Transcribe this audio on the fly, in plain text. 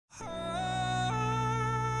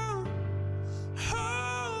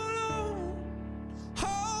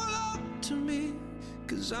to me,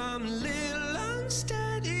 'cause I'm a little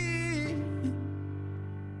unsteady,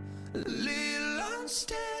 a little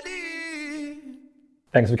unsteady.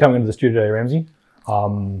 Thanks for coming into the studio today, Ramsay.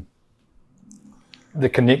 The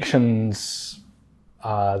connections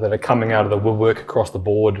that are coming out of the woodwork across the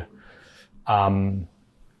board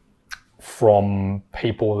from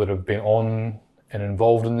people that have been on and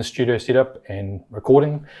involved in the studio setup and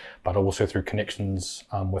recording, but also through connections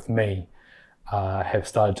with me, have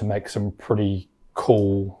started to make some pretty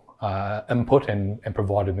cool input and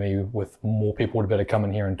provided me with more people to better come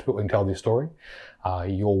in here and tell their story.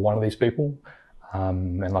 You're one of these people.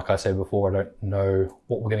 And like I said before, I don't know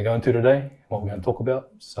what we're going to go into today, what we're going to talk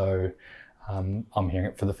about. So I'm hearing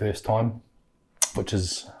it for the first time, which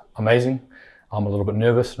is amazing. I'm a little bit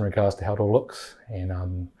nervous in regards to how it all looks.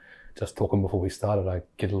 And just talking before we started, I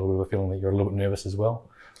get a little bit of a feeling that you're a little bit nervous as well,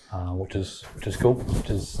 which is cool, which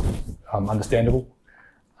is understandable.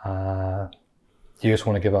 Do you just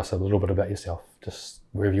want to give us a little bit about yourself, just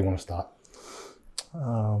wherever you want to start?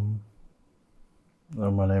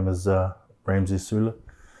 My name is Ramsay.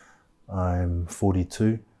 I'm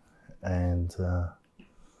 42 and a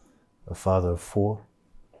father of 4,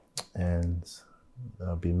 and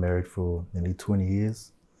I've been married for nearly 20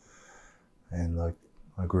 years, and I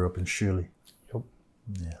grew up in Shirley. Yep.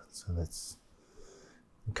 Yeah, so that's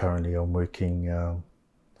currently I'm working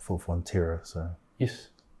for Fonterra, so Yes.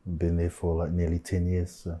 I've been there for like nearly 10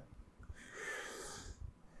 years. So.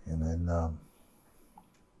 And then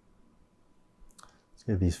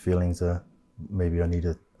yeah, these feelings are maybe I need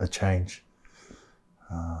a change.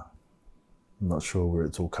 I'm not sure where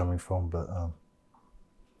it's all coming from, but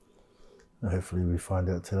hopefully we find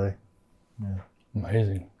out today. Yeah.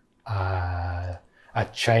 Amazing. A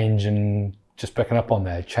change in, just picking up on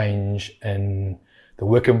that, a change in the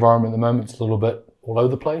work environment at the moment. It's a little bit all over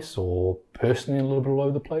the place, or personally a little bit all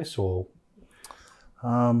over the place, or?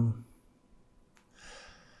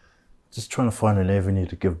 Just trying to find an avenue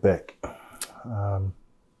to give back. I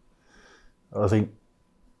think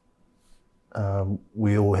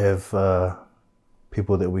we all have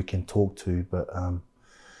people that we can talk to, but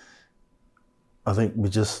I think we're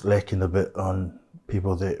just lacking a bit on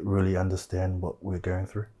people that really understand what we're going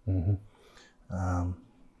through. Mm-hmm.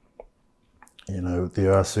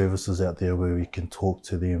 There are services out there where we can talk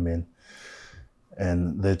to them,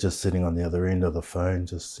 and they're just sitting on the other end of the phone,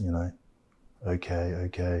 just,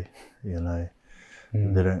 okay,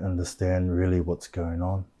 They don't understand really what's going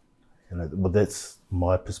on. But that's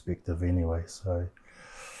my perspective anyway. So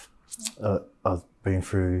I've been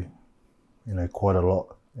through, quite a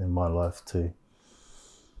lot in my life to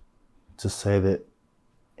say that,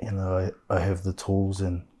 I have the tools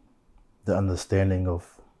and the understanding of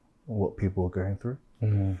what people are going through.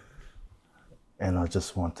 Mm-hmm. And I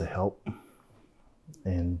just want to help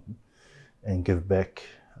and give back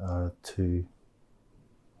to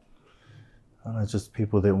just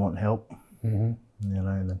people that want help. Mm-hmm.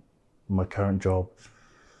 And my current job,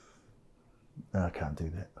 I can't do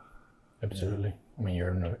that. Absolutely. Yeah. I mean,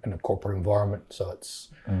 you're in a corporate environment, so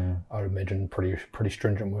it's, I would imagine, pretty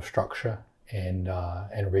stringent with structure and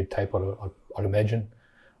red tape. I'd imagine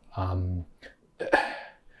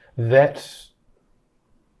that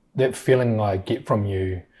feeling I get from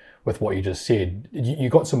you with what you just said. You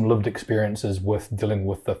got some lived experiences with dealing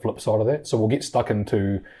with the flip side of that. So we'll get stuck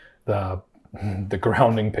into the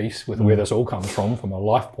grounding piece with where this all comes from a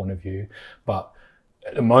life point of view. But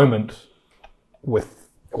at the moment, with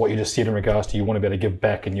what you just said in regards to you want to be able to give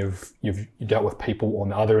back, and you've dealt with people on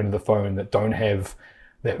the other end of the phone that don't have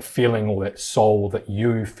that feeling or that soul that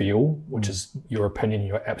you feel, which is your opinion,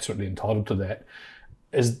 you're absolutely entitled to that.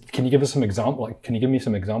 Can you give us some example? Can you give me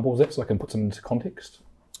some examples of that so I can put some into context?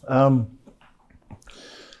 My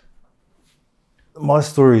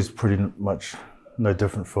story is pretty much no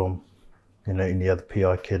different from any other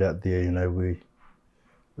PI kid out there. We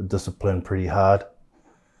were disciplined pretty hard,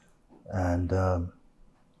 and I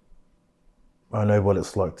know what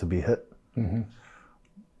it's like to be hit. Mm-hmm.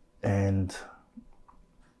 And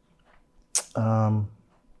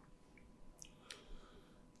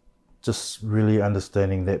just really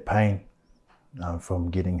understanding that pain from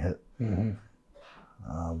getting hit. Mm-hmm.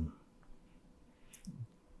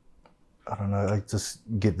 I don't know, I just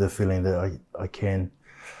get the feeling that I can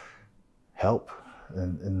help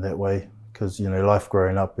in that way, because life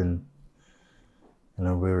growing up in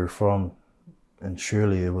where we're from, and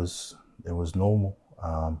surely it was normal.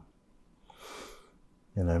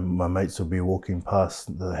 My mates would be walking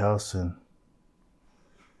past the house, and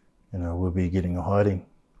we'll be getting a hiding,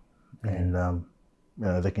 and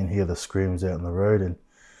they can hear the screams out on the road, and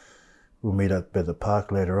we'll meet up at the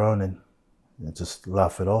park later on and just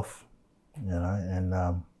laugh it off. you know, and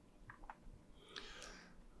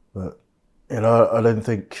but you know, I don't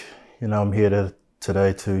think, you know, I'm here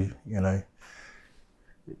today to, you know,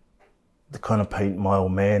 to kind of paint my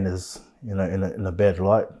old man as, you know, in a bad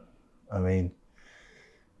light. I mean,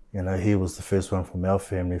 you know, he was the first one from our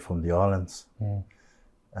family from the islands,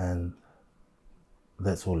 and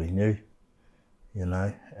that's all he knew, you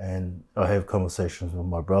know. And I have conversations with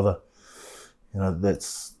my brother, you know,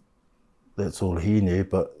 that's all he knew.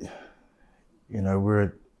 But you know,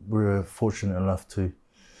 we're fortunate enough to,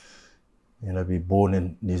 you know, be born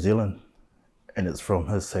in New Zealand, and it's from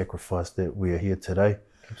his sacrifice that we are here today.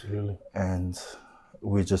 Absolutely. And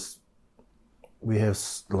we have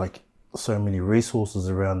like so many resources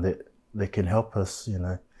around that can help us, you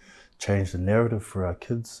know, change the narrative for our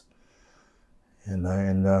kids, you know.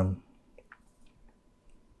 And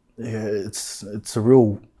yeah, it's a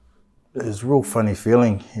real funny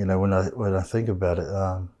feeling, you know, when I think about it.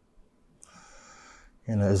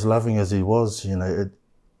 You know, as loving as he was, you know,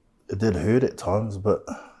 it did hurt at times, but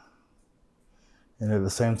you know, at the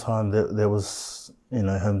same time, there was, you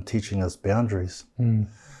know, him teaching us boundaries, you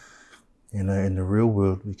know, in the real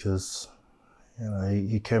world, because, you know,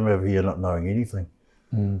 he came over here not knowing anything.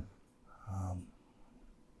 And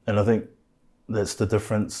I think that's the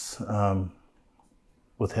difference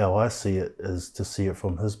with how I see it, is to see it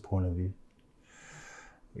from his point of view.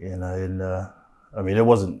 You know, and I mean, it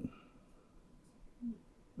wasn't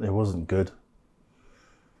good,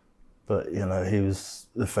 but you know, he was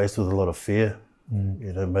faced with a lot of fear.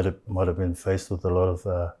 You know, might have been faced with a lot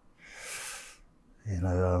of, you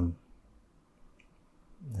know,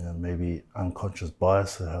 maybe unconscious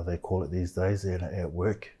bias, or how they call it these days, you know, at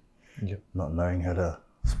work, not knowing how to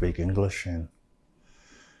speak English and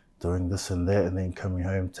doing this and that, and then coming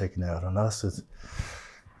home, taking it out on us.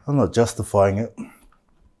 I'm not justifying it,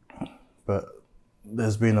 but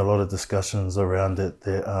there's been a lot of discussions around it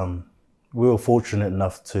that we were fortunate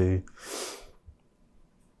enough to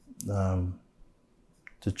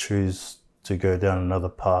choose to go down another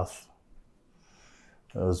path.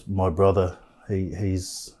 It was my brother.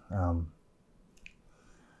 He's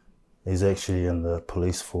actually in the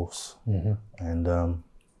police force, and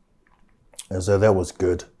so that was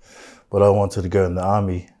good. But I wanted to go in the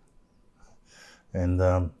army, and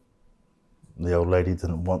the old lady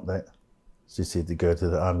didn't want that. She said to go to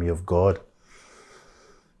the army of God,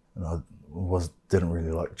 and I didn't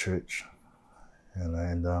really like church, you know.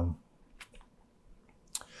 And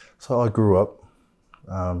so I grew up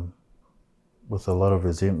with a lot of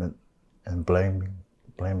resentment and blaming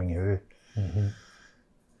her, you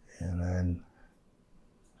know.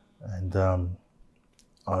 And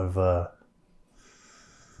I've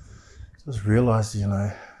just realised, you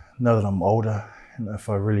know, now that I'm older, you know, if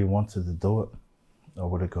I really wanted to do it, I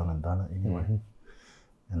would have gone and done it anyway,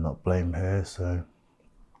 and not blame her. So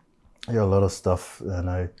yeah, a lot of stuff, you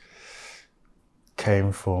know,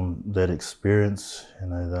 came from that experience. You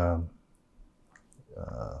know,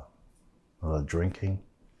 a lot of drinking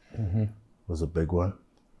was a big one.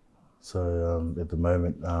 So at the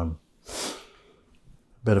moment, about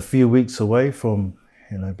a few weeks away from,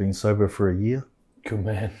 you know, being sober for a year. Good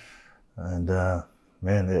man. And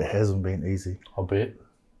man, it hasn't been easy. I'll bet.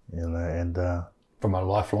 You know, and From a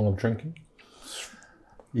lifelong of drinking?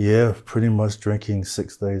 yeah, pretty much drinking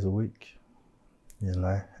 6 days a week. You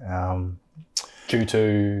know, Due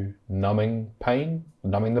to numbing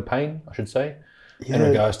the pain, I should say, yeah, in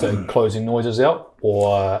regards to closing noises out,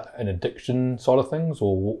 or an addiction side of things,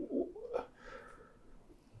 or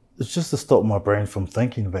it's just to stop my brain from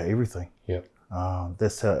thinking about everything. yeah,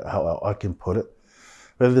 That's how I can put it.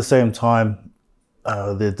 But at the same time,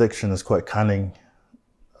 the addiction is quite cunning.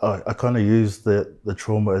 I kind of use the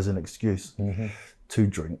trauma as an excuse to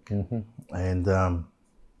drink.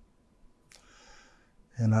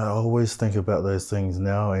 And I always think about those things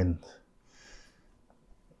now, and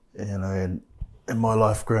you know, and in my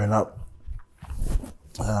life growing up,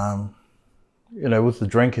 you know, with the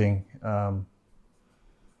drinking,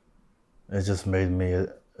 it just made me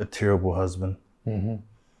a terrible husband, you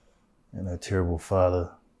know, terrible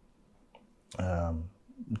father,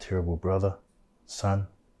 terrible brother, son,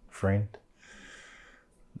 friend.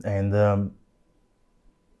 And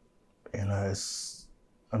you know,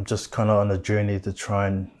 I'm just kind of on a journey to try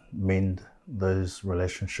and mend those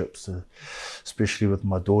relationships, especially with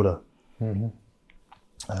my daughter.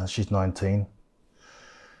 She's 19,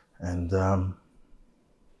 and fair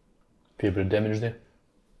bit of damage there.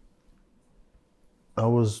 I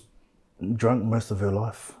was drunk most of her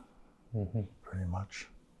life, pretty much,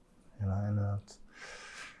 you know.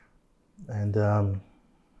 And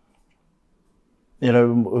you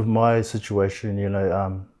know, with my situation, you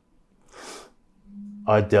know,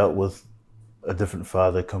 I dealt with a different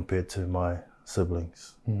father compared to my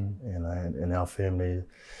siblings. Mm. You know, in our family,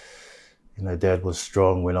 you know, Dad was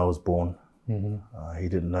strong when I was born. Mm-hmm. He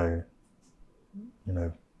didn't know, you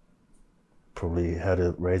know, probably how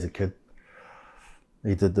to raise a kid.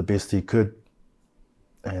 He did the best he could,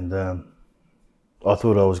 and I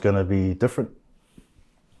thought I was going to be different,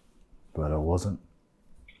 but I wasn't.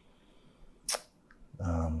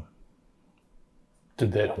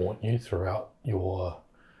 Did that haunt you throughout your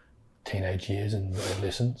teenage years and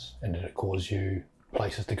adolescence? And did it cause you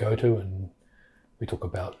places to go to? And we talk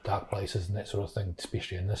about dark places and that sort of thing,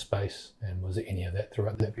 especially in this space. And was there any of that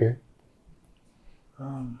throughout that period?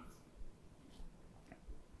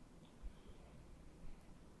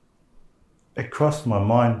 It crossed my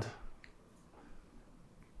mind.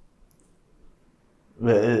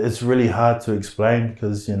 It's really hard to explain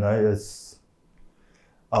because, you know,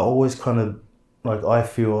 I always kind of, like, I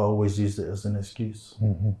feel I always used it as an excuse,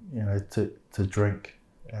 you know, to drink.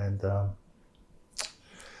 And,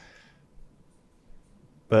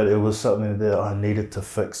 but it was something that I needed to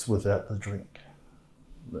fix without the drink.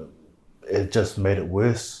 It just made it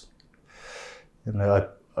worse. You know,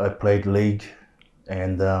 I played league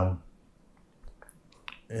and, you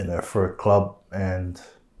know, for a club, and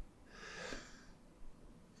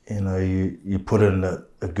you know, you put in a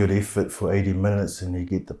good effort for 80 minutes and you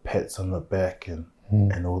get the pats on the back and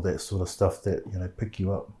all that sort of stuff that, you know, pick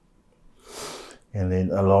you up. And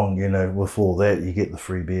then along, you know, with all that, you get the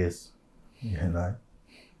free beers, you know.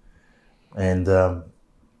 And to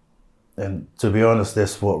be honest,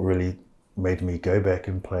 that's what really made me go back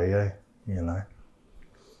and play, you know.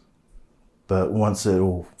 But once it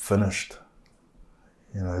all finished,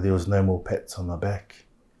 you know, there was no more pats on the back,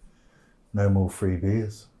 no more free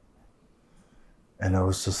beers. And I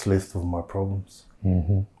was just left with my problems.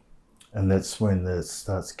 And that's when it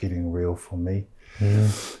starts getting real for me.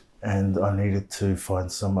 And I needed to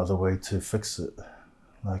find some other way to fix it.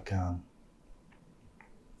 Like,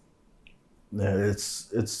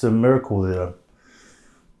 it's a miracle that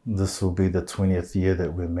this will be the 20th year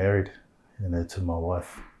that we're married, you know, to my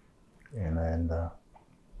wife. You know, and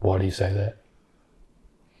why do you say that?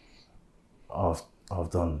 I've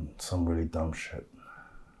done some really dumb shit,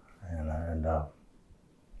 you know, and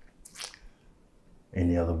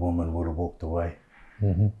any other woman would have walked away.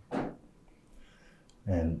 And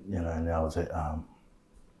you know, now it's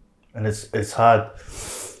and it's hard,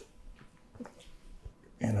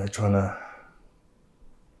 you know, trying to,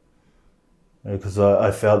 because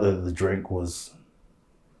I felt that the drink was,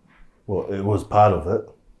 well, it was part of it,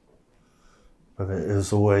 but it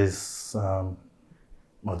was always, I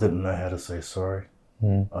didn't know how to say sorry.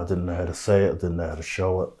 I didn't know how to say it. I didn't know how to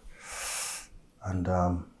show it. And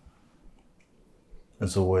I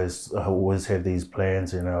always had these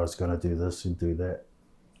plans, you know, I was going to do this and do that.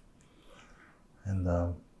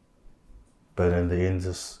 And but in the end,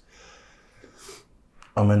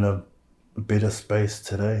 I'm in a better space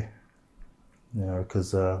today, you know,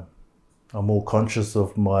 because I'm more conscious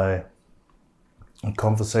of my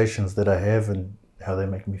conversations that I have and how they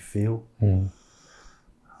make me feel.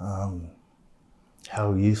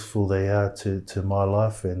 How useful they are to my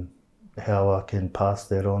life and how I can pass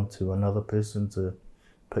that on to another person to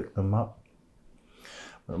pick them up.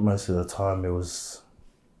 But most of the time it was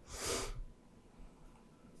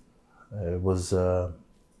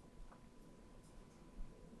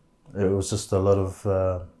just a lot of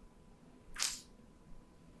there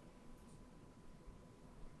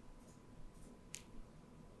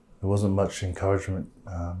wasn't much encouragement,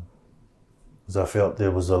 because I felt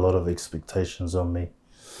there was a lot of expectations on me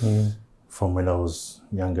from when I was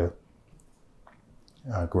younger,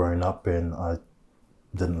 growing up, and I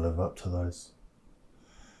didn't live up to those.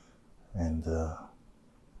 And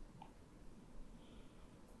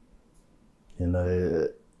you know,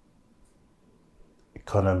 it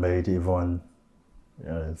kind of made everyone, you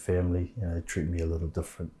know, family, you know, treat me a little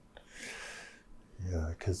different.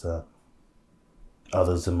 Yeah, because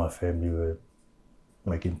others in my family were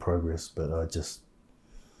making progress, but I just,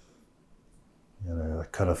 you know, I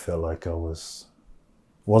kind of felt like I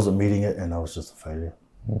wasn't meeting it, and I was just a failure.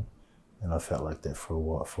 And I felt like that for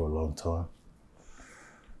a long time.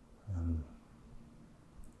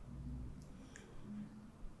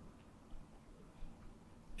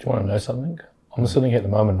 Do you want to know something? I'm sitting here at the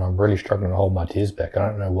moment and I'm really struggling to hold my tears back. I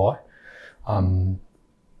don't know why. I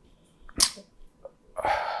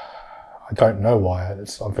don't know why I'm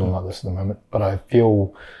feeling like this at the moment, but I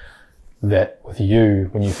feel that with you,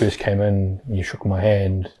 when you first came in, you shook my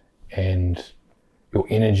hand, and your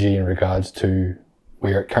energy in regards to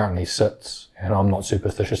where it currently sits, and I'm not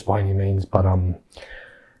superstitious by any means, but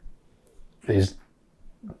there's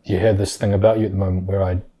you have this thing about you at the moment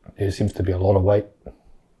where there seems to be a lot of weight.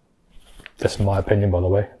 That's my opinion, by the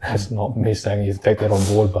way. That's not me saying you take that on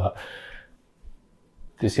board, but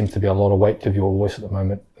there seems to be a lot of weight to your voice at the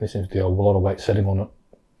moment. There seems to be a lot of weight sitting on it,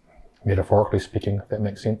 metaphorically speaking, if that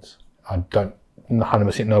makes sense. I don't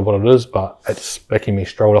 100% know what it is, but it's making me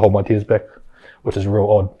struggle to hold my tears back, which is real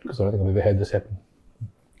odd because I don't think I've ever had this happen.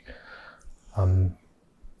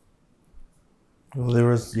 Well,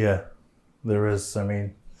 there is. I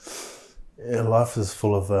mean, life is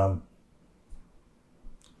full of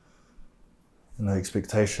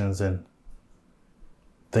expectations and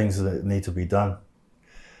things that need to be done,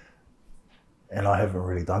 and I haven't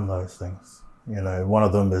really done those things. One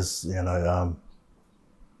of them is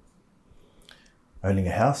owning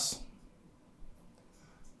a house.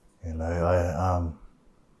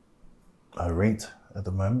 I rent at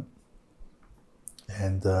the moment,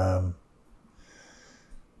 and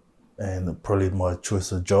probably my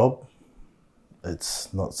choice of job.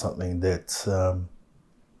 It's not something that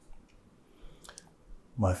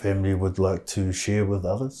my family would like to share with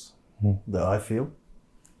others. That I feel.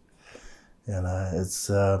 It's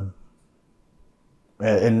and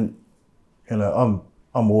I'm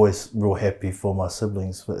always real happy for my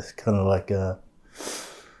siblings, but it's kind of like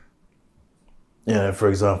for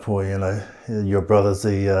example, your brother's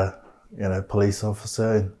the police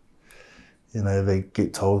officer, and they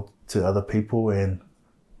get told to other people, and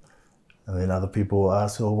then other people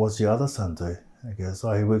ask, "Oh, what's your other son do?" I guess,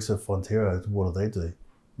 "Oh, he works at Fonterra." What do they do?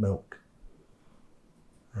 Milk.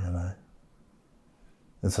 And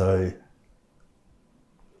so,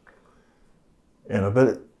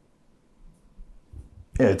 but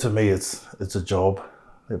to me, it's a job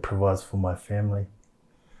that provides for my family,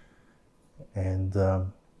 and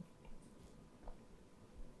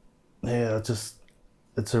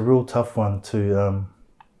it's a real tough one to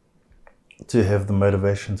have the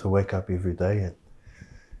motivation to wake up every day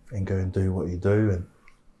and go and do what you do, and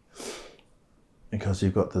because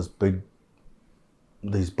you've got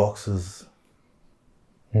these boxes,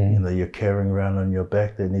 you're carrying around on your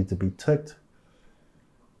back that need to be ticked.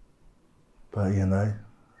 But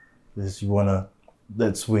that's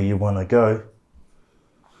where you wanna go.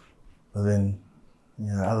 But then,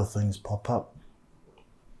 other things pop up.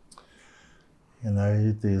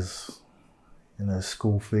 There's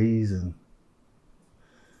school fees and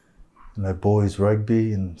boys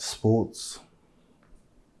rugby and sports.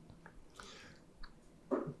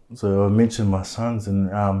 So I mentioned my sons,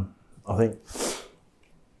 and I think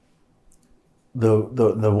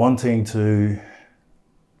the wanting to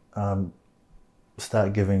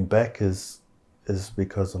start giving back is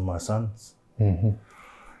because of my sons.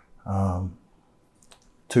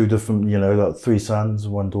 Two different, got three sons,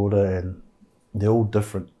 one daughter, and they're all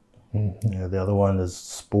different. The other one is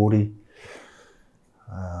sporty.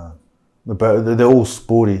 But they're all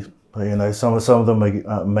sporty. But, some of them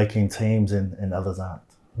are making teams and others aren't.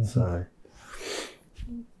 So,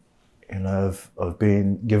 I've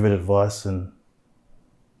been given advice and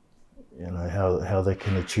how they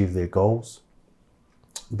can achieve their goals.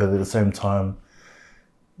 But at the same time,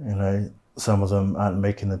 some of them aren't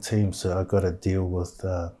making the team, so I've got to deal with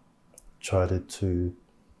try to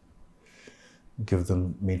give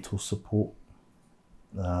them mental support,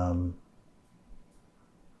 a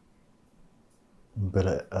bit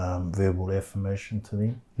of verbal affirmation to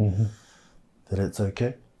them that it's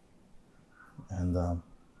okay, and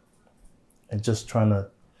just trying to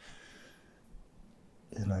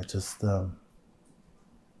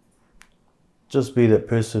just be that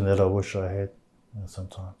person that I wish I had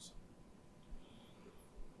sometimes.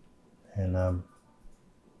 And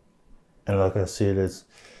like I said, it's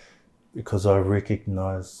because I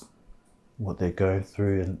recognise what they're going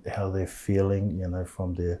through and how they're feeling,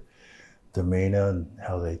 from their demeanour and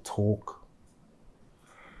how they talk,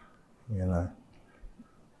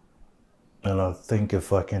 And I think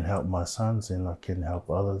if I can help my sons, then I can help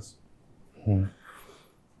others.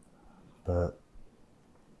 But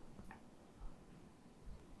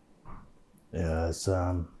yeah, it's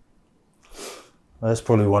that's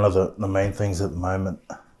probably one of the main things at the moment.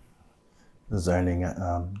 Is owning,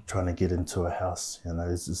 trying to get into a house.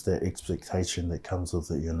 It's just that expectation that comes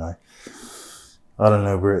with it. I don't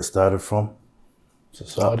know where it started from.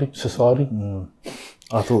 Society.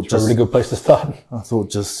 I thought It's a really good place to start. I thought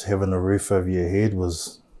just having a roof over your head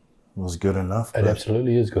was good enough. It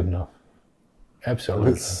absolutely is good enough.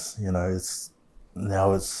 Absolutely. It's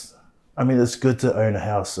it's good to own a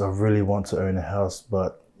house. I really want to own a house,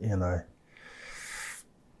 but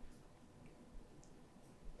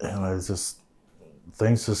it's just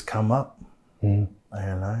things just come up, and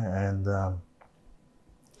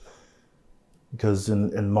because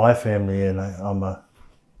in my family, you know,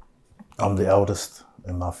 I'm the eldest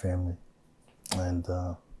in my family, and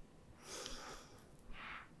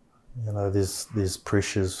you know, there's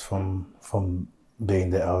pressures from being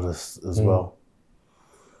the eldest as well.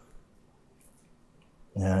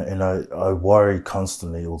 Yeah, and I worry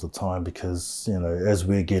constantly all the time because, you know, as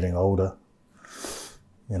we're getting older,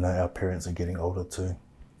 you know, our parents are getting older too.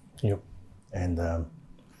 Yep. And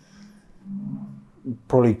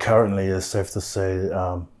probably currently it's safe to say,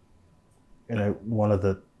 you know, one of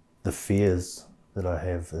the fears that I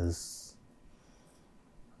have is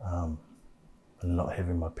not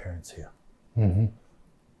having my parents here. Mm-hmm.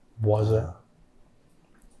 Why is that?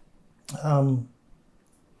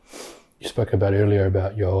 You spoke about earlier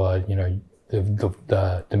about your, you know,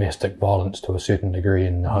 the domestic violence to a certain degree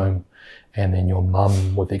in the home, and then your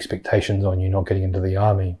mum with expectations on you not getting into the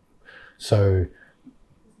army. So,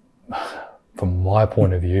 from my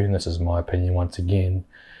point of view, and this is my opinion once again,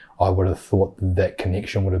 I would have thought that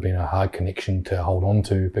connection would have been a hard connection to hold on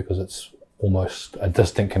to, because it's almost a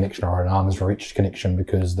distant connection or an arm's reach connection,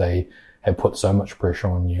 because they have put so much pressure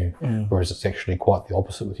on you, whereas it's actually quite the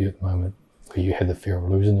opposite with you at the moment, where you have the fear of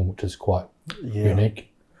losing them, which is quite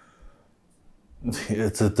unique.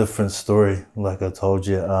 It's a different story, like I told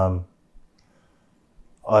you.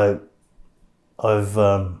 I've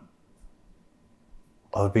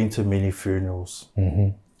been to many funerals,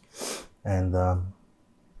 and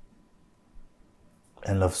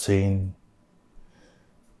I've seen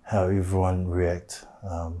how everyone react.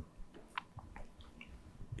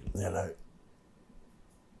 You know,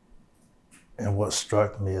 and what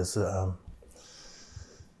struck me is that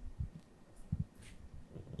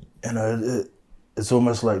you know, it's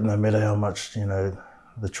almost like no matter how much, you know,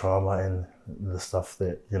 the trauma and the stuff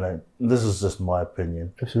that, you know, this is just my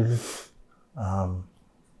opinion. Absolutely.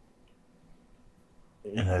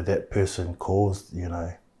 You know, that person caused, you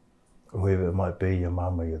know, whoever it might be, your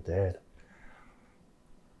mum or your dad.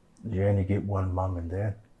 You only get one mum and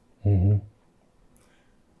dad.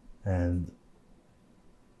 And,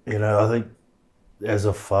 you know, I think as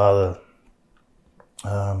a father,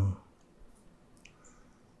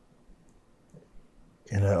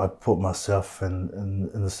 you know, I put myself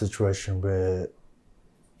in the situation where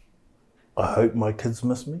I hope my kids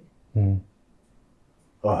miss me.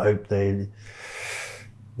 I hope they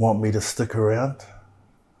want me to stick around.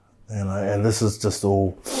 You know, and this is just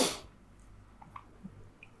all,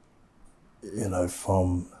 you know,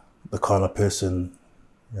 from the kind of person,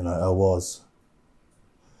 you know, I was.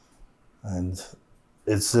 And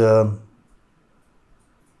it's, it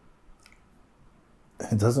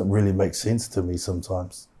doesn't really make sense to me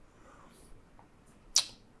sometimes.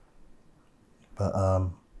 But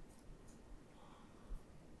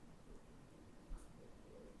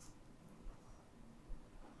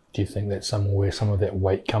do you think that's where some of that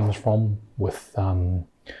weight comes from with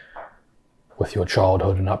your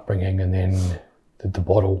childhood and upbringing, and then the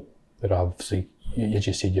bottle that obviously, as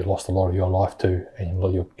you said, you lost a lot of your life to, and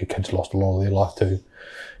your kids lost a lot of their life to?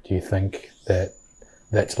 Do you think that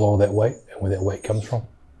that's a lot of that weight, and where that weight comes from?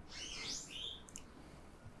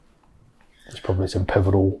 There's probably some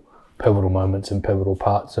pivotal moments and pivotal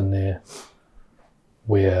parts in there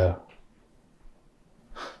where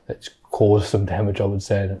that's caused some damage, I would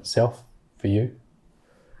say, in itself for you,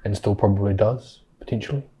 and still probably does,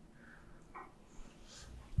 potentially.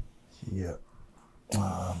 Yeah.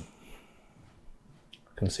 I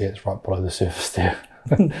can see it's right below the surface there.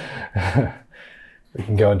 We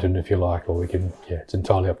can go into it if you like, or we can, it's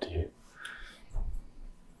entirely up to you.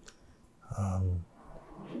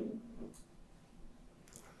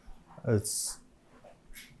 It's,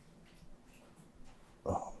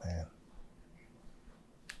 oh man.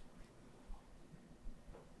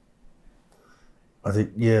 I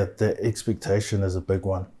think, the expectation is a big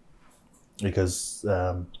one, because,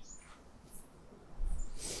 you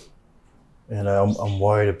know, I'm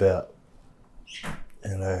worried about,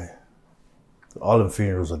 you know, island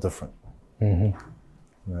funerals are different.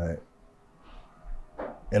 Right.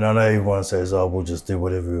 And I know everyone says, oh, we'll just do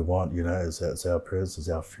whatever we want, you know, it's our parents, it's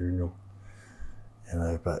our funeral, you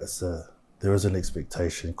know, but there is an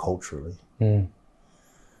expectation culturally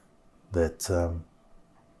that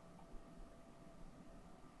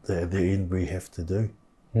at the end we have to do,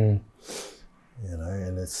 you know,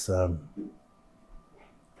 and it's a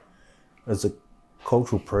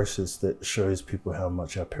cultural process that shows people how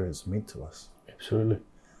much our parents meant to us. Absolutely.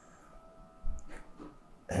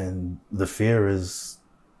 And the fear is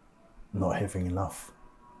not having enough.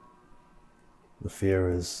 The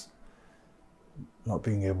fear is not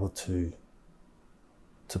being able to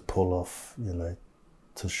pull off, you know,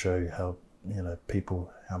 to show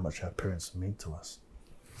people, how much our parents mean to us.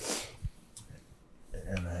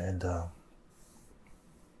 And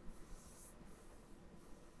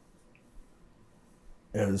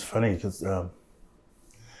it's funny because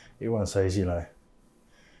everyone says,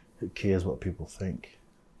 who cares what people think?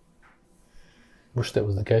 Wish that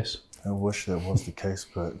was the case. I wish that was the case,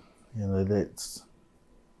 but that's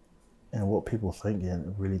what people think. It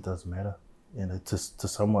really does matter. To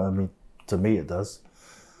someone. I mean, to me, it does.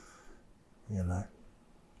 And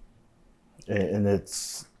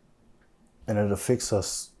it affects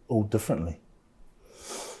us all differently.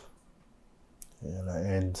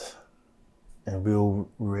 And we'll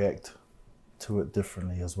react to it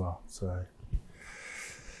differently as well. So.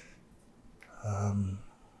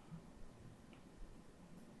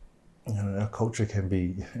 Our culture can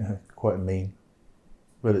be quite mean,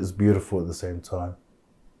 but it's beautiful at the same time.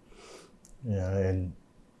 And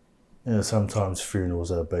sometimes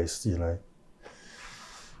funerals are based,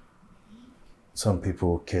 some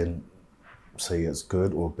people can say it's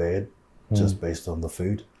good or bad just based on the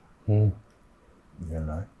food.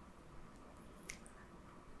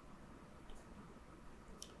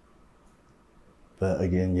 But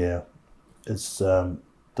again, it's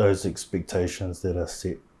those expectations that are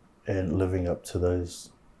set, and living up to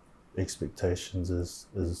those expectations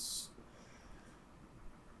is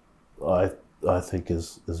I think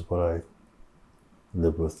is what I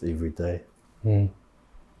live with every day. And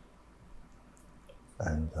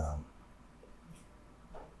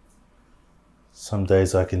some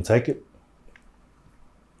days I can take it,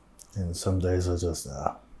 and some days I just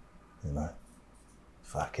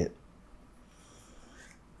fuck it.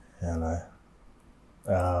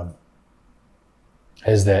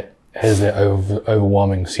 Has that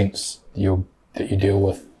overwhelming sense that you deal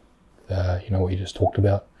with, what you just talked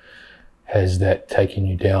about, has that taken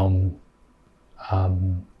you down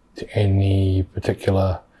to any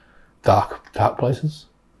particular dark places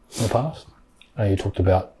in the past? I know you talked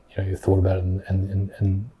about, you thought about it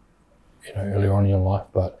in earlier on in your life,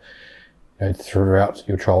 but throughout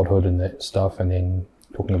your childhood and that stuff, and then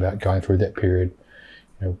talking about going through that period,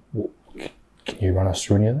 can you run us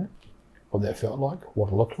through any of that? What that felt like, what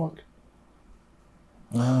it looked like?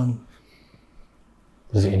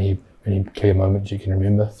 Is there any clear moments you can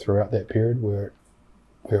remember throughout that period where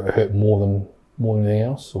it hurt more than anything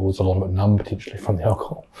else, or was a lot of it numb potentially from the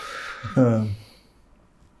alcohol?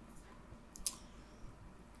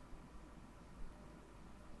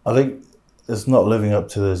 I think it's not living up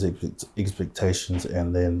to those expectations,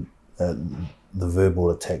 and then the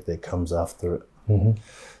verbal attack that comes after it.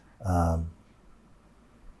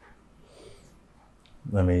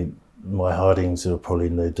 I mean, my hidings are probably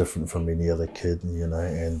no different from any other kid,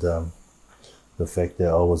 and the fact that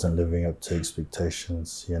I wasn't living up to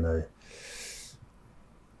expectations, I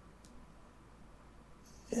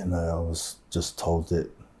was just told that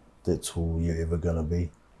that's all you're ever going to be.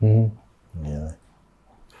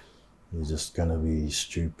 You're just going to be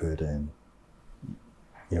stupid, and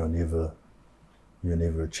you'll never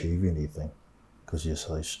achieve anything because you're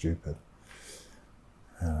so stupid.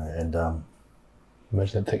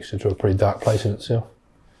 Imagine that takes you to a pretty dark place in itself.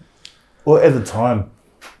 Well, at the time,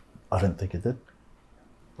 I didn't think it did.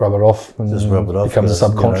 Rub it off. And just rub it off. Becomes a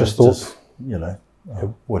subconscious thought. Just,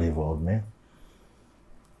 whatever, old man.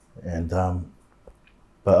 And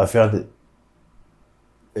but I found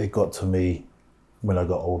it got to me when I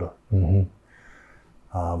got older.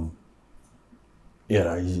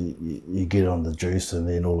 You get on the juice, and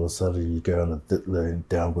then all of a sudden you go on a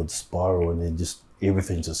downward spiral, and then just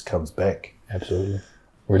everything just comes back. Absolutely.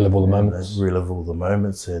 Relive all the moments. Relive all the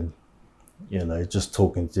moments, and just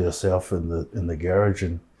talking to yourself in the garage,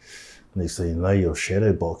 and next thing you know, you're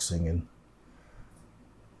shadow boxing, and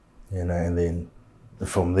and then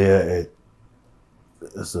from there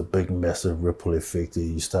it's a big, massive ripple effect that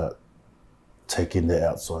you start taking that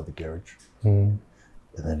outside the garage, and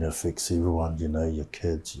then it affects everyone. Your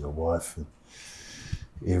kids, your wife, and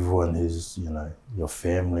everyone who's your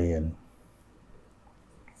family. And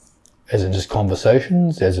as in just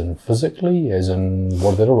conversations, as in physically, as in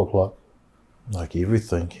what did it look like? Like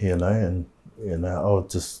everything, and I would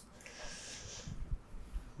just,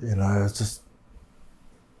 it's just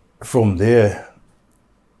from there,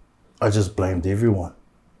 I just blamed everyone,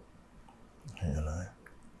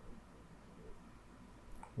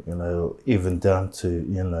 even down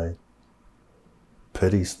to,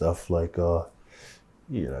 petty stuff like,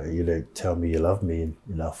 you don't tell me you love me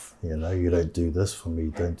enough, you don't do this for me,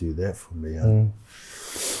 don't do that for me.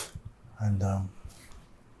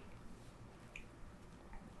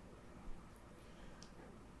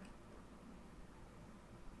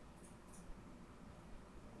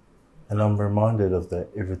 And I'm reminded of that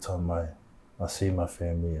every time I see my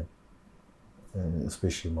family, and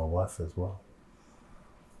especially my wife as well.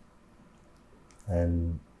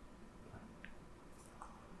 And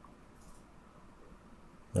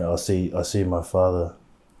you know, I see my father,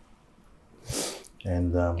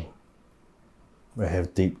 and I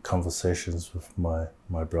have deep conversations with my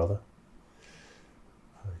brother.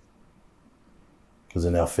 Because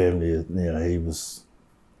in our family, you know,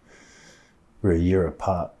 we're a year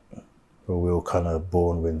apart, but we were kind of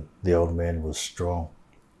born when the old man was strong.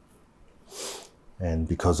 And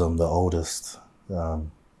because I'm the oldest,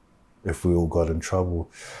 if we all got in trouble,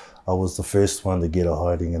 I was the first one to get a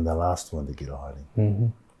hiding and the last one to get a hiding. Mm-hmm.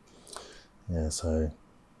 Yeah, so,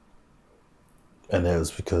 and that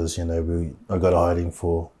was because, you know, I got a hiding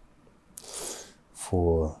for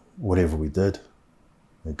whatever we did.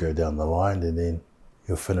 We'd go down the line, and then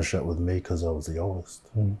he'll finish up with me because I was the oldest.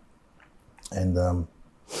 Mm. And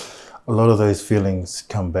a lot of those feelings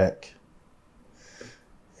come back,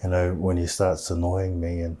 you know, when he starts annoying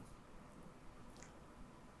me,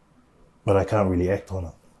 but I can't really act on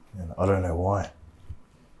it. You know, I don't know why.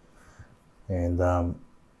 And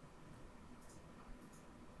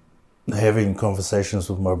having conversations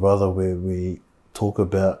with my brother where we talk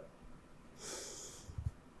about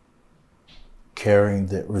carrying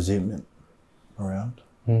that resentment around.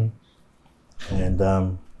 Mm.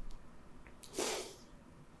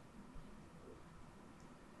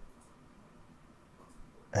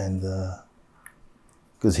 And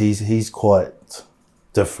because he's quite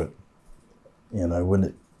different, you know, when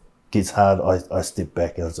it gets hard, I step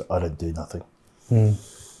back and I don't do nothing. Mm.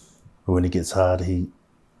 But when it gets hard, he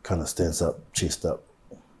kind of stands up, chest up,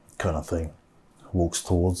 kind of thing, walks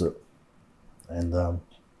towards it. And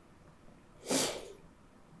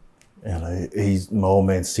you know, my old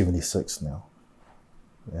man's 76 now,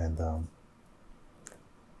 and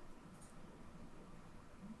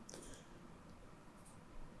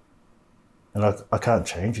I can't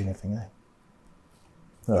change anything.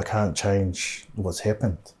 I can't change what's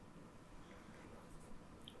happened.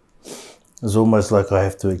 It's almost like I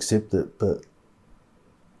have to accept it, but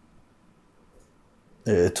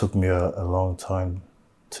it took me a long time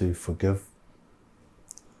to forgive.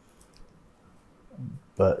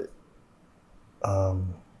 But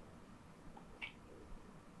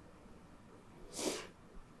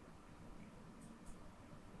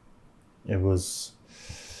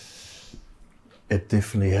it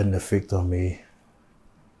definitely had an effect on me.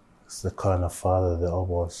 It's the kind of father that I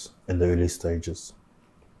was in the early stages.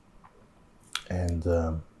 And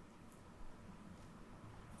the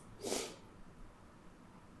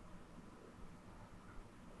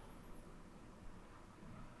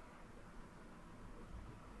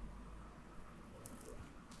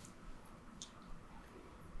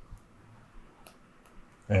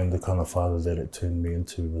kind of father that it turned me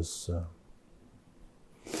into was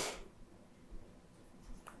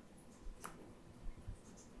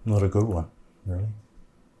not a good one, really.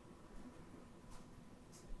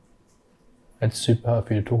 It's super hard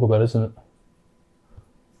for you to talk about, isn't it?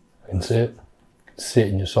 I can see it. You can see it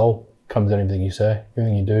in your soul. It comes out in everything you say,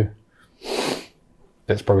 everything you do.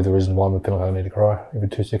 That's probably the reason why I'm feeling like I need to cry every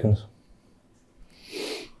 2 seconds.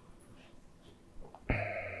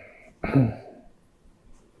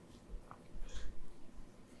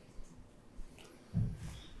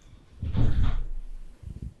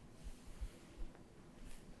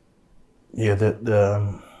 Yeah,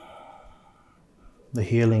 the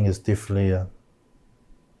healing is definitely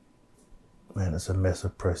it's a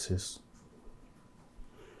massive process.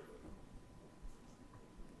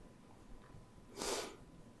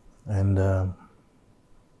 And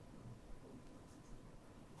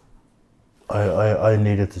I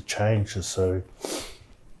needed to change, so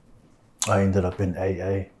I ended up in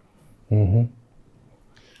AA. Mm-hmm.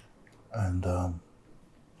 And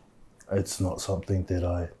it's not something that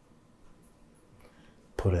I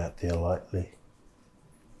put out there lightly.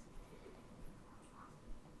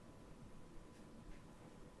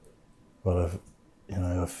 But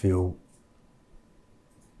I feel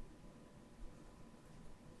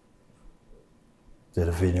that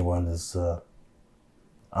if anyone is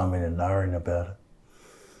umming and ahhing about it,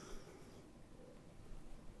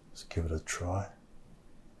 just give it a try.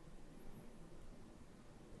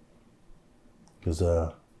 Because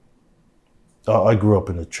I grew up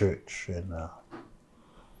in a church, and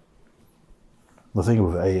the thing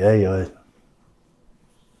with AA,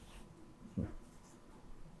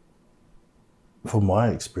 from my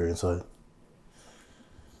experience, I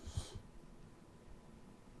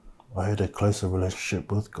had a closer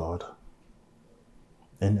relationship with God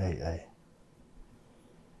in AA.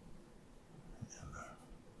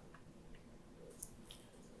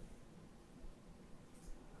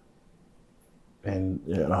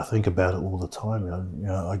 And I think about it all the time.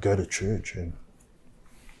 I go to church and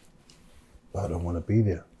I don't want to be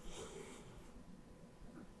there.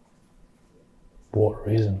 For what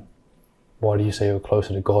reason? Why do you say you're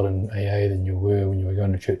closer to God in AA than you were when you were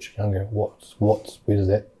going to church younger? Where does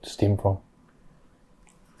that stem from?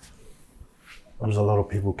 Because a lot of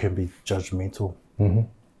people can be judgmental. Mm-hmm.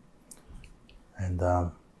 And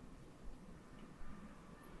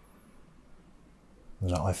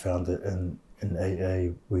I found that in AA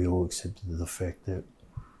we all accepted the fact that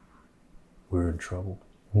we're in trouble.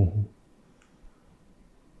 Mm-hmm.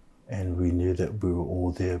 And we knew that we were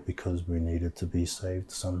all there because we needed to be saved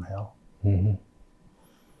somehow. Mm-hmm.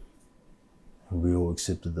 And we all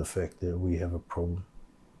accepted the fact that we have a problem.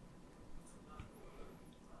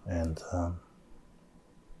 And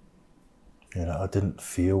I didn't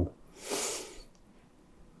feel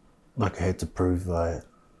like I had to prove I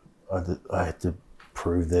had to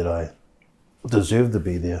prove that I deserved to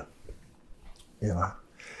be there.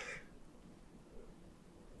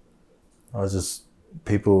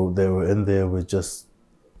 People that were in there were just,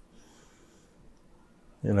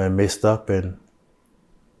 messed up, and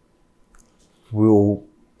we were all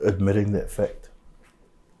admitting that fact.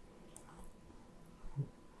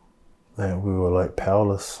 That we were like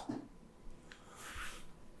powerless,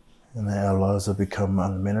 and that our lives have become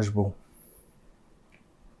unmanageable,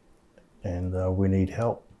 and we need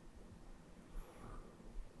help.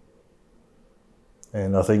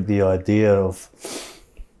 And I think the idea of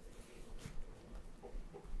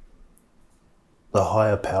the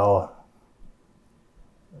higher power,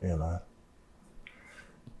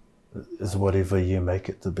 is whatever you make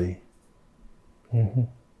it to be. Mm-hmm.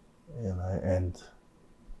 And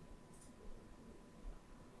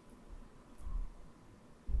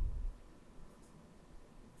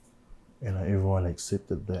everyone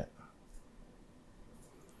accepted that.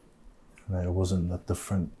 It wasn't a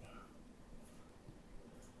different.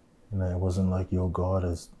 It wasn't like your God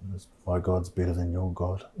is my God's better than your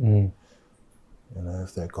God. Mm.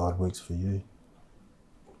 If that God works for you,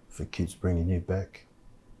 if it keeps bringing you back,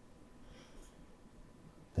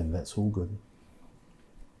 then that's all good.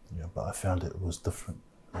 But I found it was different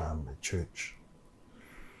at church.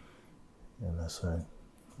 So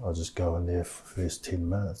I'll just go in there for the first 10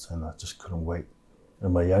 minutes and I just couldn't wait.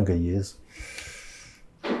 In my younger years,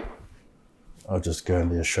 I'll just go in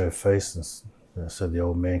there, show face, and so the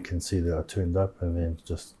old man can see that I turned up, and then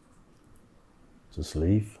just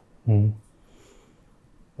leave. Mm.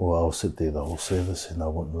 Or I'll sit there the whole service and I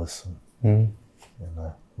wouldn't listen. Mm.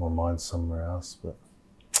 My mind's somewhere else. But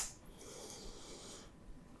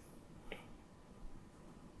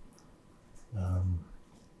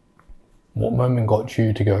what moment got you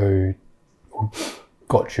into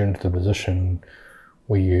the position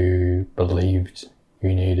where you believed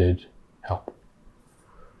you needed help?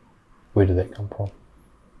 Where did that come from?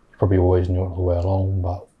 You probably always knew it all the way along,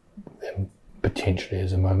 but then potentially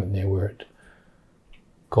there's a moment there where it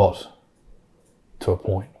got to a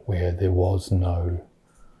point where there was no,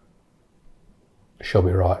 she'll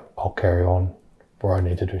be right, I'll carry on, or I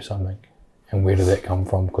need to do something. And where did that come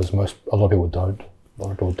from? Because a lot of people don't. A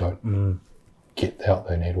lot of people don't get the help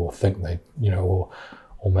they need, or think they, or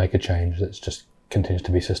make a change. That's just continues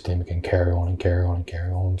to be systemic and carry on and carry on and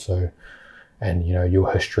carry on. So, and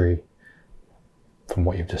your history, from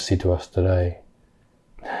what you've just said to us today,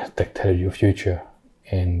 dictated your future,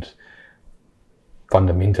 and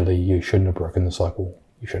fundamentally you shouldn't have broken the cycle.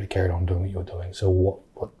 You should have carried on doing what you're doing. So what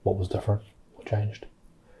was different? What changed?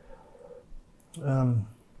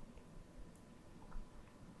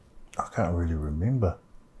 I can't really remember,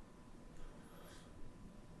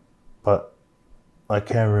 but I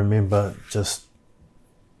can remember just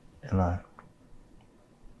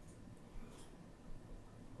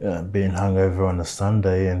being hungover on a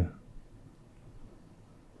Sunday, and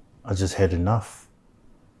I just had enough.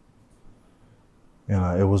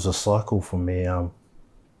 It was a cycle for me.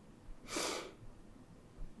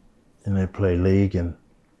 Play league, and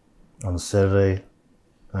on Saturday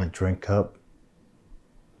I drink up,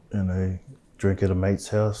 drink at a mate's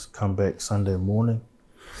house, come back Sunday morning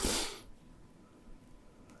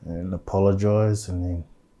and apologise, and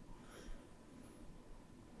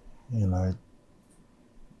then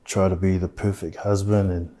try to be the perfect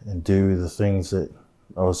husband and do the things that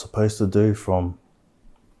I was supposed to do from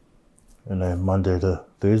Monday to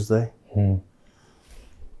Thursday. And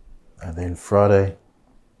then Friday,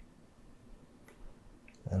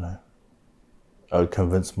 I would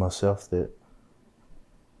convince myself that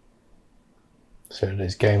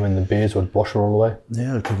Saturday's game and the beers would wash it all away?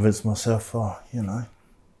 Yeah, I'd convince myself,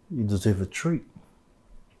 you deserve a treat.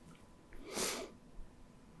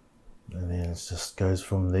 and then it just goes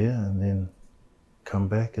from there, and then come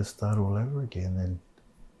back and start all over again, and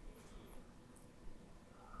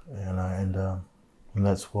and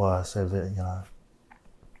that's why I say that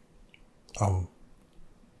I'm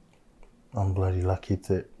bloody lucky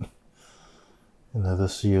that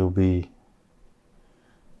this year will be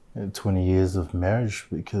 20 years of marriage,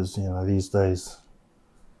 because these days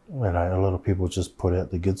a lot of people just put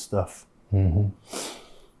out the good stuff, and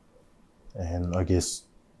I guess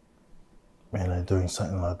doing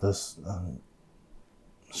something like this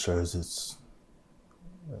shows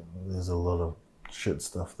there's a lot of shit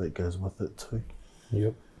stuff that goes with it too.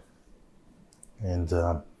 Yep. And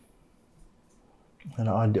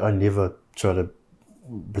I never try to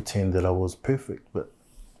pretend that I was perfect, but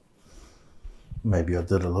maybe I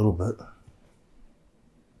did a little bit.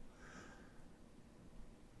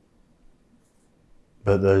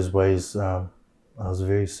 But those ways, I was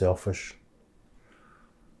very selfish.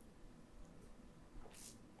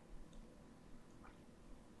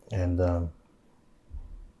 And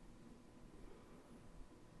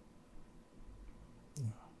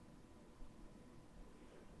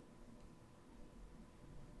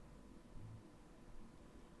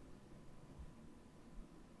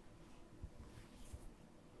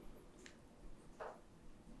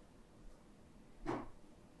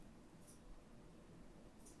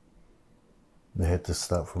they had to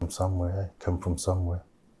start from somewhere, come from somewhere.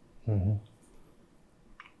 Mm-hmm.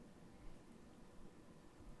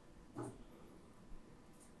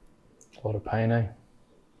 A lot of pain, A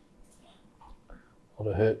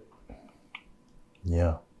lot of hurt.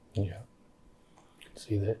 Yeah. Yeah, I can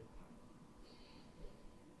see that.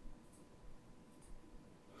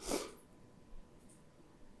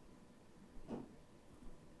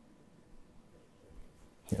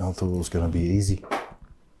 I thought it was going to be easy.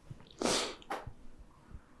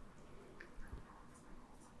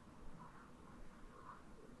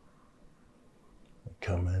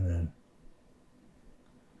 Come in and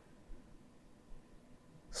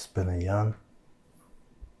spin a yarn.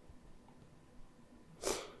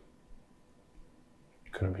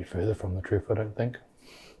 Couldn't be further from the truth, I don't think.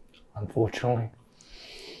 Unfortunately.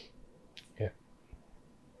 Yeah.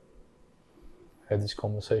 Had this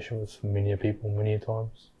conversation with many people many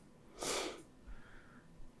times.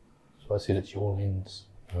 So I said it's your lens,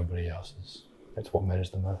 nobody else's. That's what matters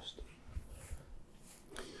the most.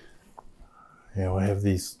 Yeah, I have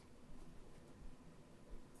these.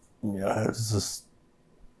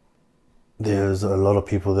 There's a lot of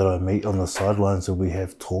people that I meet on the sidelines, and we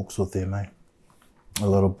have talks with them, A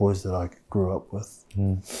lot of boys that I grew up with.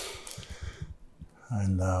 And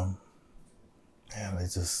they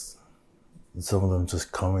just, some of them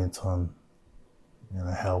just comment on,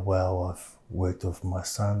 how well I've worked with my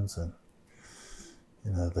sons, and,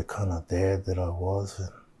 the kind of dad that I was and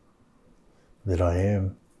that I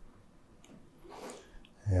am.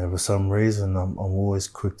 Yeah, for some reason, I'm always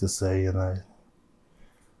quick to say,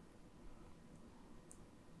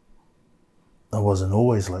 I wasn't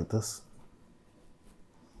always like this.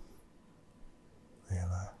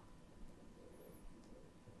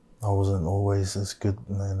 I wasn't always as good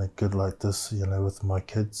good like this, with my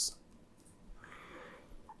kids.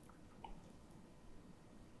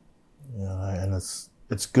 And it's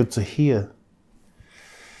good to hear,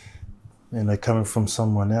 coming from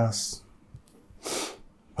someone else.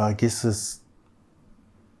 I guess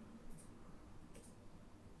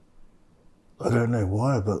I don't know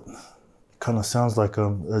why, but it kind of sounds like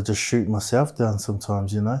I just shoot myself down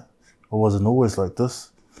sometimes, I wasn't always like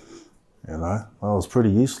this, I was pretty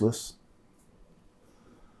useless.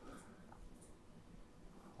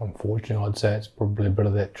 Unfortunately, I'd say it's probably a bit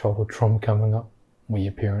of that childhood trauma coming up, where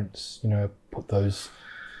your parents, put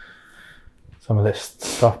some of that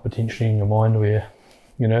stuff potentially in your mind where,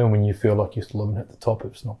 when you feel like you're still living at the top,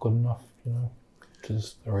 it's not good enough, which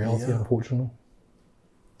is the reality, unfortunately.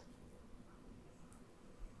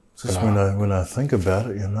 Just when I think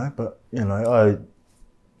about it, but, I'm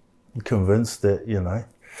convinced that,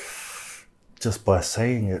 just by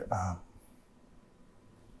saying it,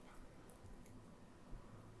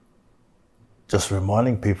 just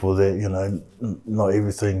reminding people that, not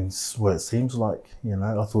everything's what it seems like,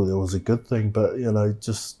 I thought it was a good thing, but,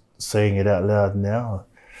 just saying it out loud now,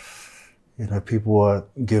 people are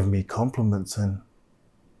giving me compliments and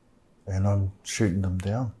I'm shooting them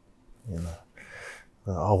down,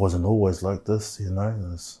 I wasn't always like this,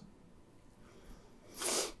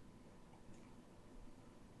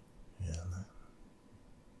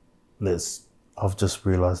 I've just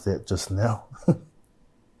realised that just now.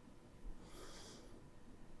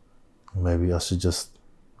 Maybe I should just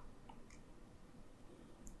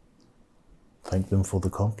thank them for the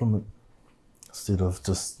compliment. instead of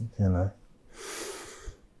just,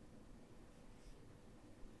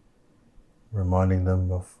 reminding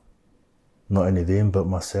them of not only them but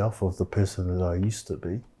myself, of the person that I used to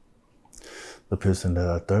be, the person that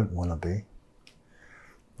I don't want to be.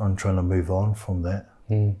 I'm trying to move on from that.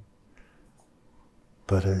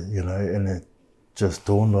 But, and it just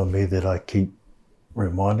dawned on me that I keep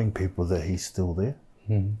reminding people that he's still there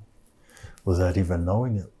without even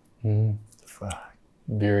knowing it. Fuck.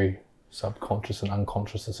 Very subconscious and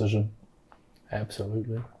unconscious decision.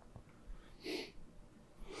 Absolutely.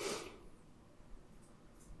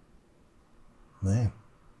 Man.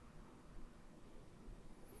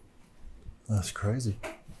 That's crazy.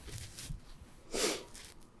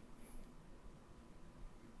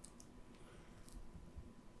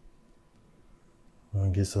 I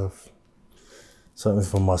guess I've something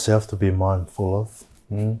for myself to be mindful of.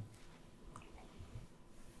 Can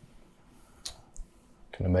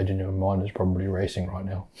imagine your mind is probably racing right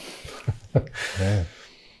now. Yeah,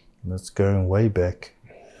 and it's going way back.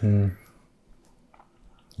 And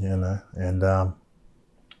I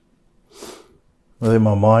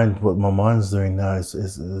think what my mind's doing now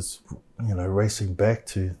is racing back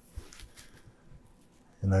to,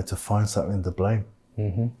 to find something to blame.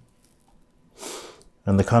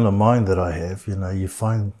 And the kind of mind that I have,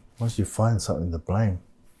 once you find something to blame,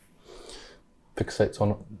 fixates on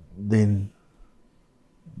it, then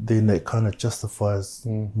that kind of justifies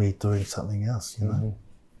me doing something else, And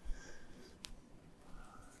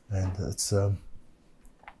it's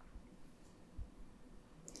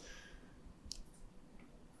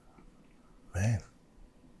man,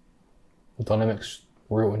 the dynamic's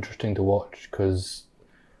real interesting to watch, because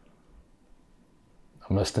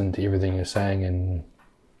I'm listening to everything you're saying, and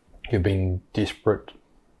you've been desperate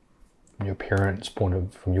from your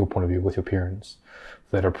point of view with your parents,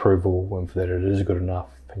 for that approval and for that it is good enough,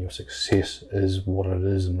 and your success is what it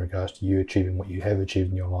is in regards to you achieving what you have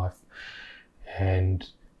achieved in your life. And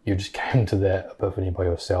you just came to that epiphany by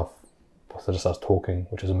yourself after just us talking,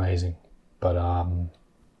 which is amazing. But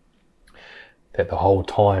that the whole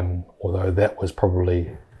time, although that was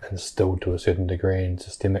probably instilled to a certain degree and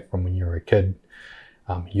systemic from when you were a kid,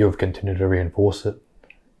 you've continued to reinforce it,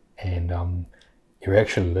 and you're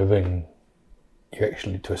actually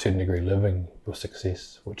to a certain degree living your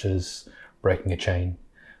success, which is breaking a chain,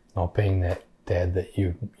 not being that dad that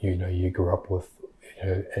you grew up with,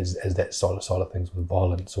 as that side of things with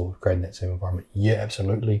violence or creating that same environment. Yeah,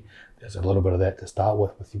 absolutely. There's a little bit of that to start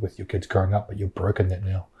with your kids growing up, but you've broken that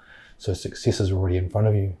now. So success is already in front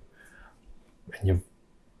of you, and you're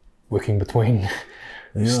working between,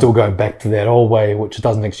 still going back to that old way, which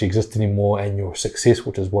doesn't actually exist anymore, and your success,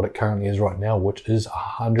 which is what it currently is right now, which is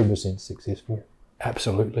 100% successful.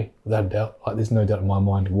 Absolutely, without a doubt. Like, there's no doubt in my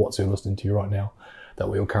mind whatsoever listening to you right now that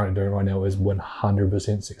what you're currently doing right now is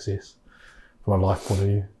 100% success from a life point of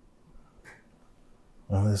view.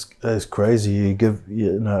 Well, that's crazy. I give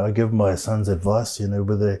my sons advice,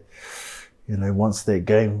 whether, once that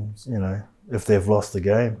game, if they've lost the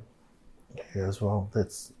game, as well,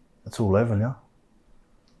 it's all over now.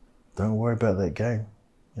 Don't worry about that game,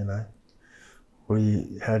 How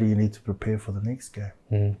do you need to prepare for the next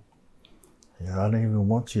game? I don't even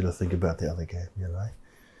want you to think about the other game,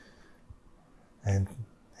 And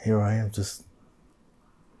here I am, just,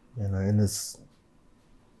 and it's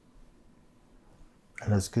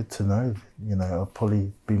good to know, I'll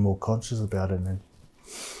probably be more conscious about it. And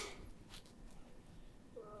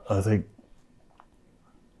I think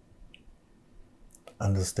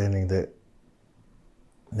understanding that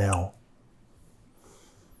now,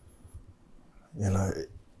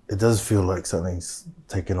 it does feel like something's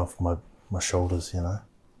taken off my shoulders, a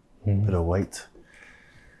bit of weight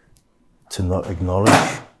to not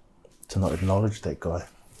acknowledge that guy,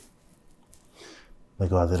 the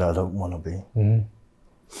guy that I don't want to be,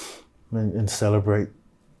 and celebrate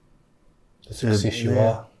the success you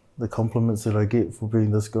are, the compliments that I get for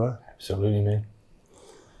being this guy. Absolutely, man.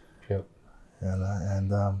 Yep.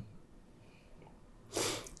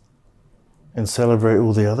 And celebrate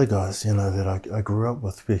all the other guys, that I grew up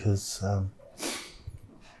with, because I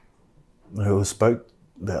spoke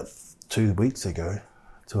about 2 weeks ago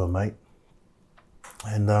to a mate,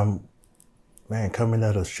 and man, coming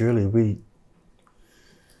out of Shirley, we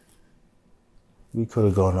could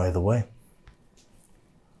have gone either way,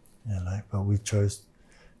 but we chose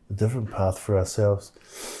a different path for ourselves.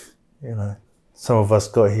 Some of us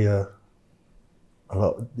got here a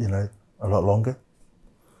lot longer,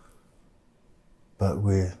 but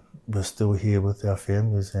we're still here with our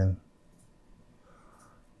families, and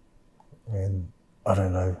I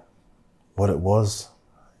don't know what it was.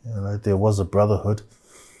 There was a brotherhood,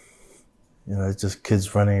 You know, just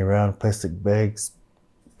kids running around, plastic bags,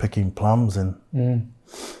 picking plums and,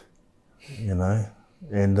 you know,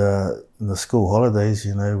 and in the school holidays,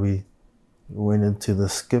 you know, we went into the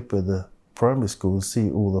skip at the primary school to see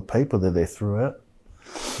all the paper that they threw out.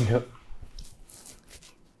 Yep.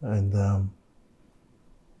 And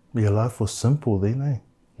life was simple then, eh?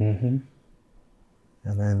 Mm-hmm.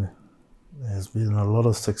 And then there's been a lot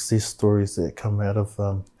of success stories that come out of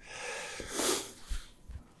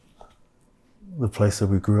the place that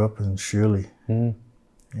we grew up in, Shirley. You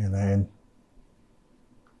know, and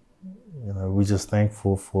you know, we're just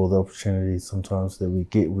thankful for the opportunity sometimes that we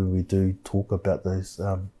get when we do talk about those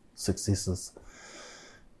successes,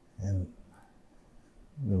 and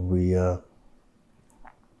we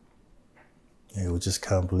we just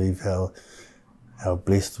can't believe how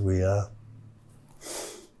blessed we are.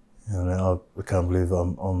 You know, I can't believe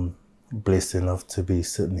I'm blessed enough to be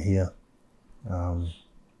sitting here,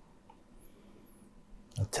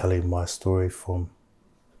 telling my story from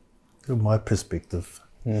my perspective.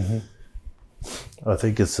 I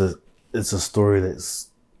think it's a story that's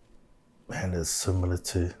similar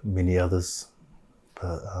to many others,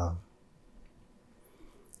 but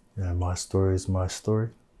you know, my story is my story,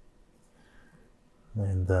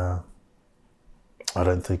 and I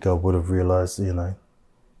don't think I would have realised, you know,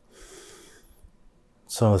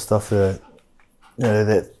 some of the stuff that, you know,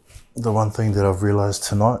 that the one thing that I've realised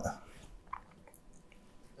tonight,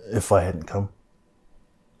 if I hadn't come.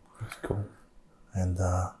 That's cool. And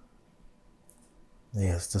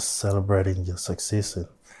it's just celebrating your success and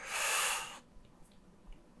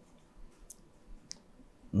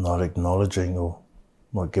not acknowledging or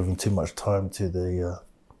not giving too much time to the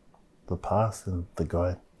past and the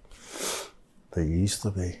guy that you used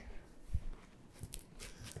to be.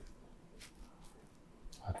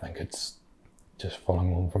 I think it's just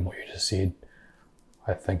following on from what you just said.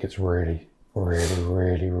 I think it's really, really,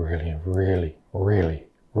 really, really, really, really,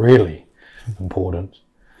 really important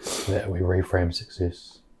that we reframe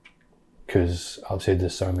success. Because I've said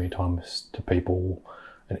this so many times to people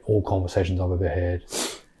in all conversations I've ever had.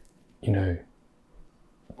 You know,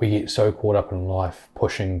 we get so caught up in life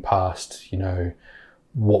pushing past, you know,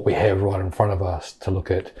 what we have right in front of us to look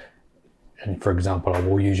at. And for example, I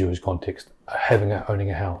will use you as context, owning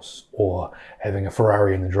a house, or having a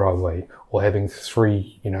Ferrari in the driveway, or having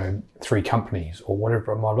three companies, or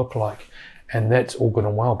whatever it might look like. And that's all good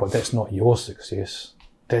and well, but that's not your success.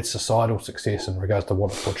 That's societal success in regards to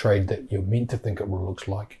what it's portrayed that you're meant to think it looks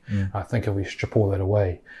like. I think if we strip all that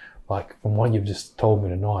away, like from what you've just told me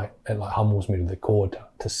tonight, it like humbles me to the core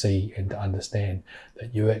to see and to understand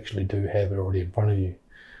that you actually do have it already in front of you.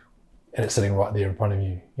 And it's sitting right there in front of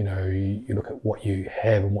you. You know, you look at what you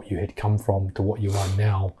have and what you had come from to what you are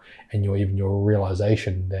now, and your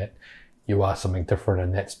realization that you are something different,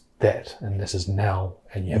 and that's that, and this is now,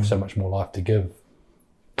 and you have so much more life to give.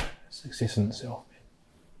 Success in itself.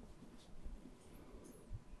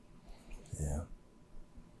 Yeah.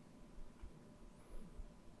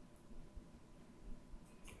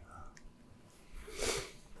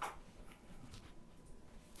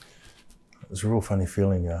 It's a real funny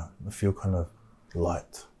feeling. I feel kind of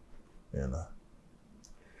light, you know.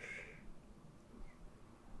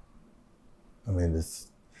 I mean, it's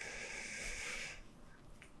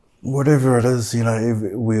whatever it is, you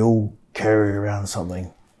know. We all carry around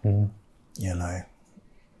something, you know.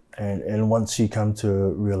 And once you come to a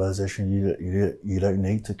realization, you don't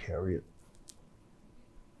need to carry it.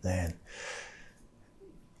 And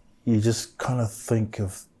you just kind of think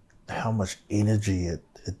of how much energy it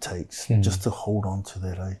takes just to hold on to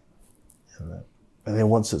that, eh? You know? And then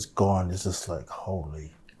once it's gone, it's just like,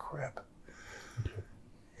 holy crap.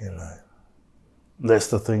 You know, that's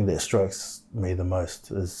the thing that strikes me the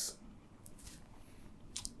most is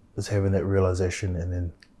having that realization, and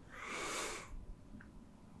then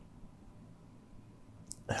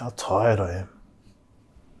how tired I am.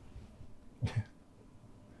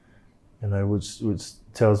 You know, which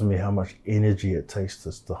tells me how much energy it takes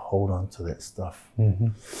just to hold on to that stuff.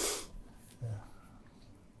 Well,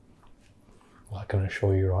 I can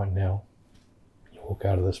assure you right now, you walk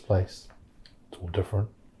out of this place, it's all different.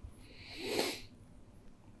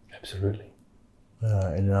 Absolutely.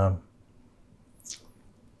 And I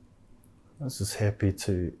was just happy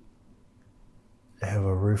to have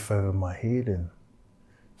a roof over my head and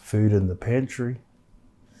food in the pantry.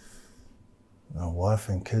 My wife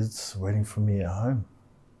and kids waiting for me at home.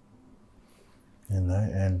 You know,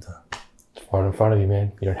 and it's right in front of you,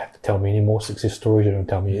 man. You don't have to tell me any more success stories. You don't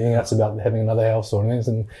tell me anything else about having another house or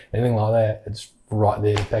anything like that. It's right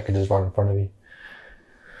there. The package is right in front of you.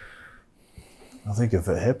 I think if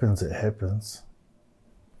it happens, it happens.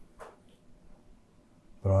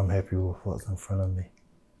 but I'm happy with what's in front of me.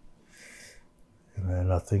 You know,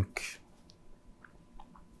 and I think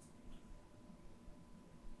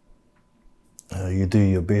you do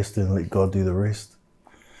your best and let God do the rest.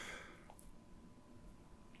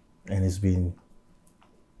 And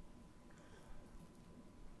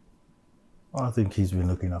I think he's been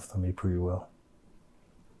looking after me pretty well.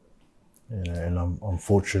 You know, and I'm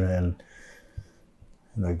fortunate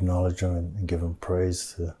and acknowledge him and give him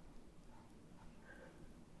praise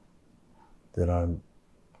that I'm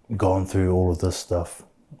gone through all of this stuff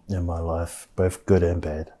in my life, both good and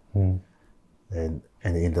bad, and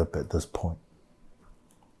end up at this point.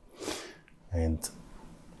 And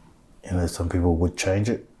you know, some people would change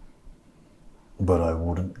it, but I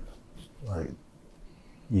wouldn't. Like,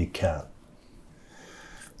 you can't.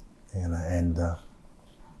 You know, and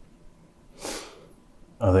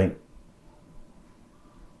I think,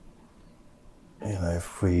 you know,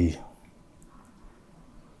 if we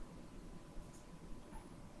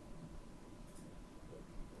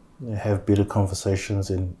have better conversations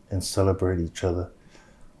and celebrate each other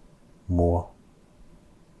more,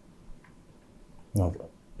 you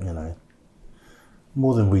know,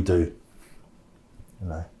 more than we do, you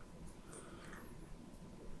know,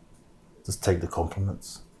 just take the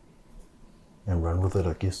compliments and run with it,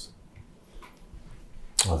 I guess.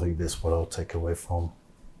 I think that's what I'll take away from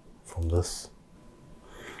this.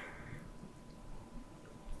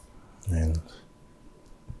 And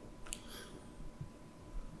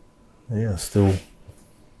yeah, still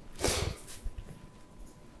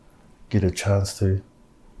get a chance to,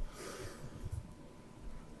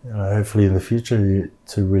 you know, hopefully in the future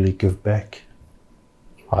to really give back.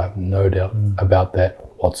 I have no doubt about that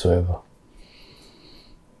whatsoever.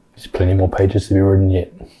 There's plenty more pages to be written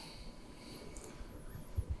yet.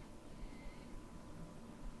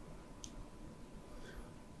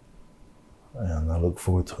 And I look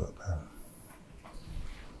forward to it, man.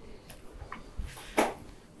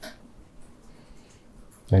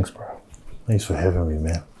 Thanks, bro. Thanks for having me,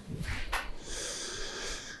 man.